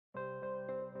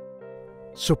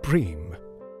Supreme.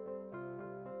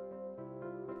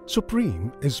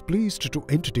 Supreme is pleased to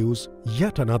introduce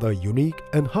yet another unique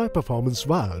and high-performance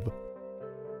valve,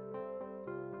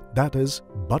 that is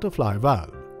ButterFly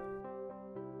valve.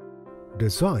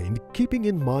 Designed keeping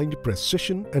in mind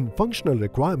precision and functional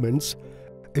requirements,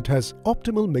 it has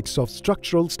optimal mix of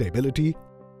structural stability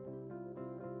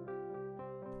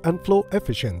and flow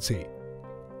efficiency.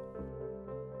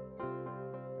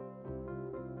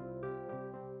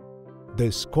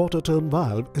 This quarter-turn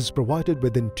valve is provided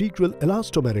with integral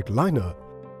elastomeric liner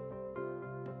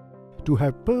to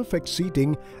have perfect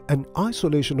seating and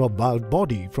isolation of valve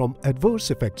body from adverse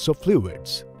effects of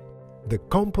fluids. The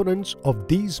components of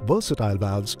these versatile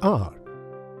valves are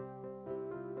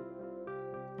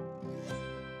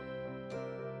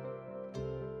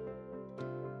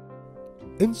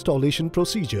installation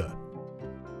procedure.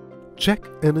 Check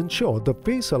and ensure the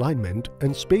face alignment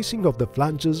and spacing of the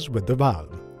flanges with the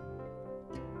valve.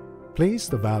 Place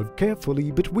the valve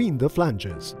carefully between the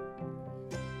flanges.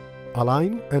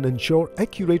 Align and ensure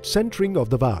accurate centering of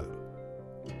the valve.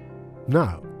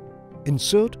 Now,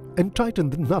 insert and tighten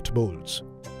the nut bolts.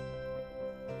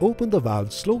 Open the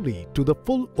valve slowly to the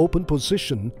full open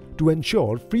position to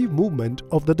ensure free movement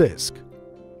of the disc.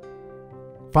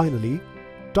 Finally,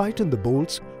 tighten the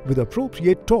bolts with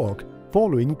appropriate torque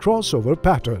following crossover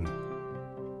pattern.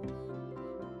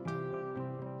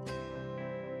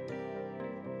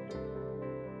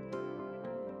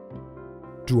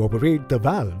 To operate the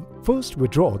valve, first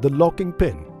withdraw the locking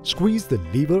pin. Squeeze the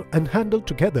lever and handle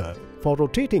together for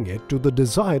rotating it to the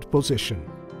desired position.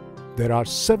 There are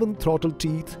 7 throttle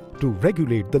teeth to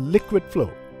regulate the liquid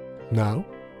flow. Now,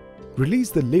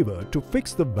 release the lever to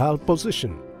fix the valve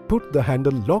position. Put the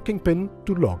handle locking pin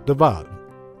to lock the valve.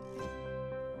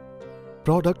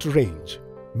 Product range.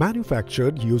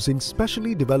 Manufactured using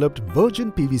specially developed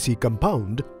virgin PVC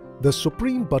compound, the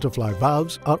Supreme ButterFly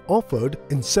valves are offered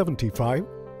in 75,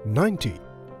 90,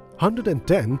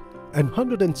 110 and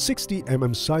 160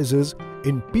 mm sizes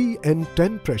in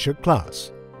PN10 pressure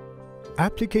class.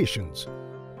 Applications.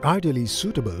 Ideally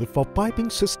suitable for piping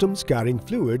systems carrying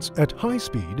fluids at high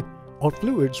speed or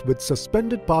fluids with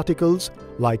suspended particles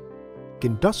like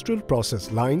industrial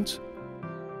process lines,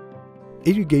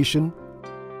 irrigation,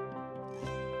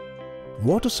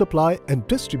 water supply and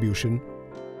distribution,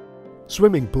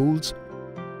 swimming pools,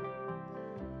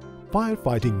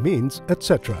 firefighting mains,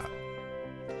 etc.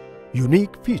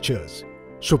 Unique features.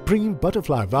 Supreme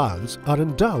ButterFly valves are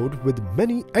endowed with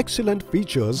many excellent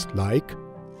features like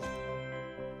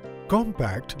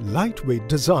compact, lightweight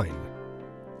design,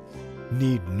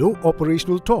 need low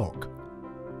operational torque,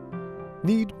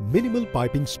 need minimal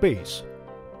piping space,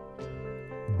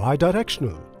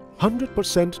 bidirectional,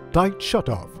 100% tight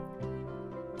shutoff,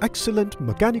 excellent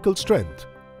mechanical strength,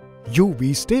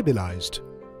 UV stabilized.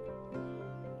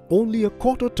 Only a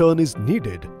quarter turn is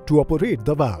needed to operate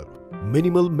the valve,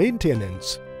 minimal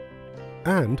maintenance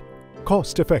and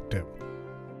cost-effective.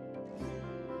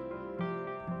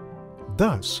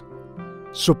 Thus,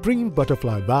 Supreme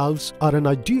ButterFly valves are an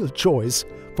ideal choice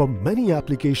for many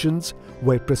applications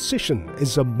where precision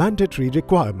is a mandatory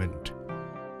requirement.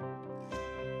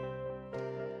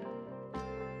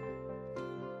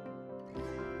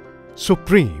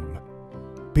 Supreme.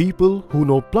 People who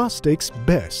know plastics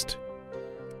best.